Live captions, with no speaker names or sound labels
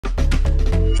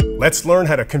Let's learn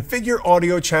how to configure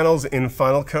audio channels in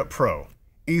Final Cut Pro.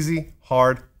 Easy,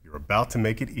 hard, you're about to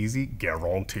make it easy,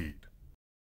 guaranteed.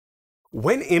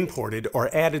 When imported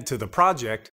or added to the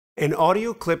project, an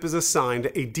audio clip is assigned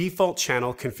a default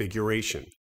channel configuration.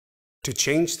 To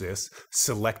change this,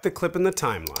 select the clip in the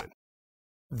timeline.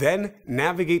 Then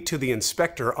navigate to the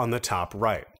inspector on the top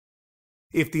right.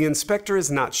 If the inspector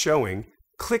is not showing,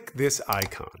 click this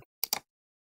icon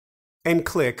and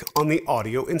click on the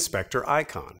Audio Inspector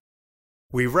icon.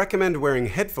 We recommend wearing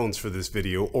headphones for this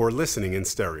video or listening in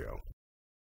stereo.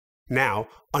 Now,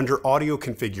 under Audio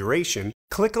Configuration,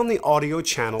 click on the Audio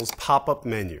Channels pop-up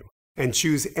menu and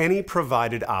choose any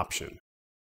provided option.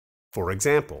 For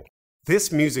example,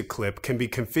 this music clip can be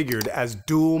configured as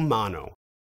dual mono.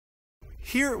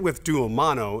 Here with dual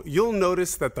mono, you'll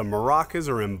notice that the maracas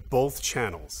are in both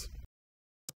channels.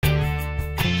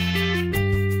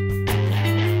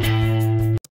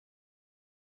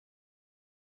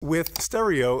 With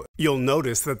stereo, you'll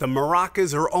notice that the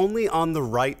maracas are only on the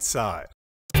right side.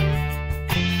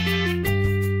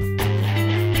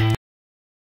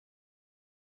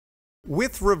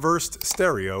 With reversed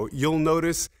stereo, you'll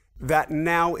notice that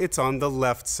now it's on the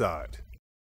left side.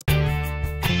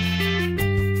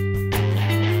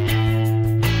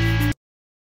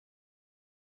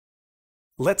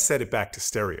 Let's set it back to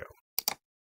stereo.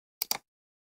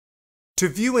 To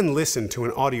view and listen to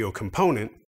an audio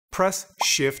component, press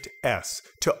Shift-S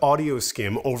to audio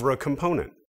skim over a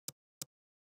component.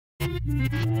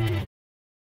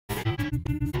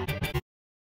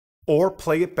 Or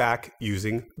play it back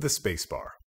using the spacebar.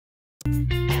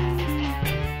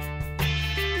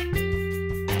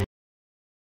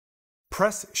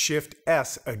 Press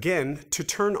Shift-S again to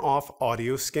turn off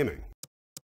audio skimming.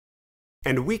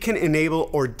 And we can enable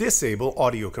or disable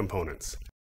audio components.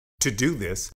 To do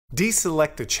this,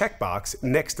 deselect the checkbox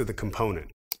next to the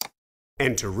component.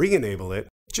 And to re-enable it,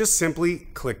 just simply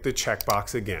click the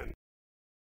checkbox again.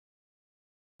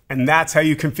 And that's how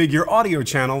you configure audio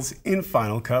channels in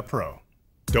Final Cut Pro.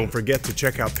 Don't forget to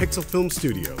check out Pixel Film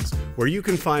Studios, where you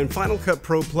can find Final Cut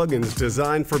Pro plugins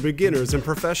designed for beginners and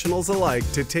professionals alike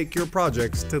to take your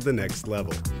projects to the next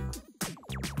level.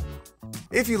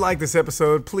 If you like this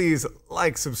episode, please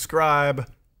like, subscribe,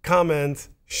 comment,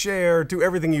 share, do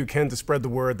everything you can to spread the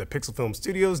word that Pixel Film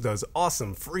Studios does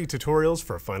awesome free tutorials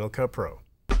for Final Cut Pro.